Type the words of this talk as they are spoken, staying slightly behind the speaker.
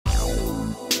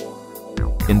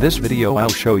In this video I'll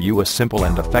show you a simple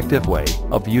and effective way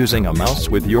of using a mouse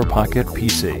with your pocket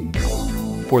PC.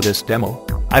 For this demo,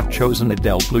 I've chosen a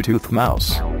Dell Bluetooth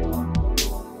mouse.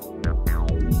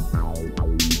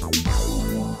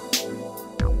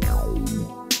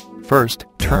 First,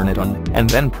 turn it on, and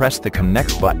then press the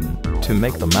connect button to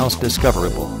make the mouse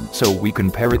discoverable, so we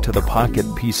can pair it to the pocket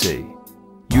PC.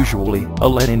 Usually, a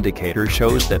LED indicator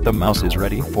shows that the mouse is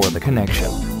ready for the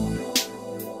connection.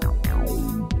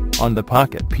 On the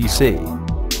Pocket PC,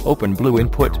 open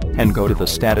BlueInput and go to the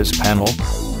status panel.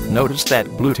 Notice that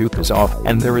Bluetooth is off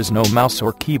and there is no mouse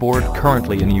or keyboard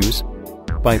currently in use.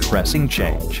 By pressing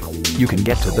Change, you can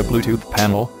get to the Bluetooth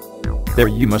panel. There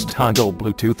you must toggle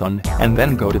Bluetooth on and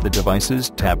then go to the Devices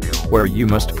tab, where you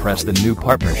must press the New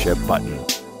Partnership button.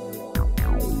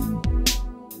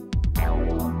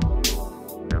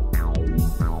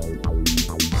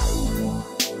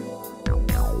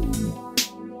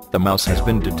 The mouse has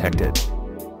been detected.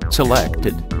 Select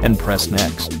it and press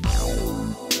Next.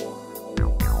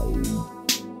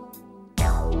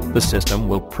 The system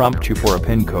will prompt you for a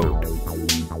PIN code.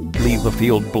 Leave the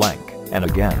field blank, and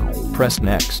again, press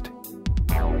Next.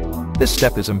 This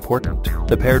step is important.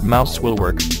 The paired mouse will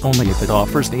work only if it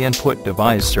offers the input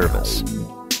device service.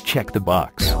 Check the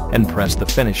box and press the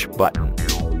Finish button.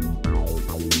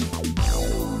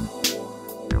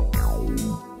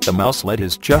 The mouse LED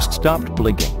is just stopped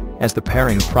blinking, as the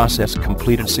pairing process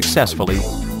completed successfully.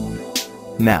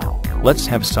 Now, let's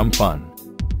have some fun.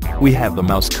 We have the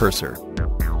mouse cursor.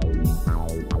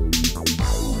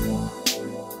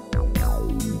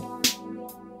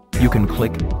 You can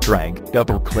click, drag,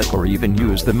 double-click or even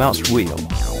use the mouse wheel.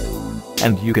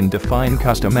 And you can define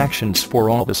custom actions for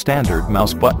all the standard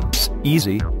mouse buttons,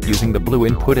 easy, using the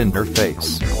BlueInput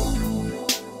interface.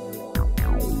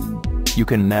 You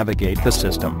can navigate the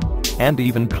system, and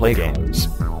even play games.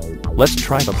 Let's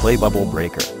try to play Bubble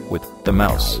Breaker with the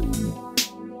mouse.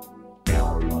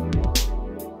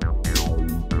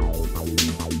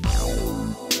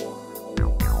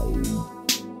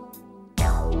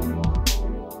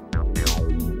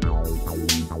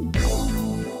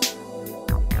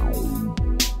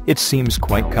 It seems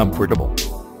quite comfortable.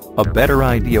 A better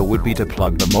idea would be to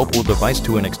plug the mobile device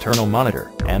to an external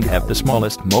monitor and have the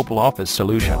smallest mobile office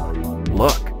solution.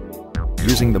 Look!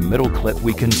 Using the middle clip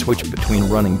we can switch between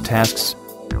running tasks.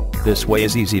 This way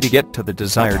is easy to get to the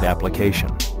desired application.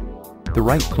 The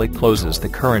right click closes the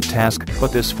current task,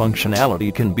 but this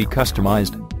functionality can be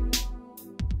customized.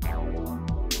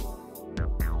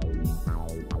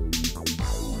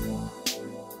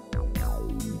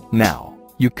 Now,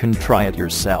 you can try it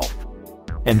yourself.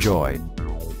 Enjoy!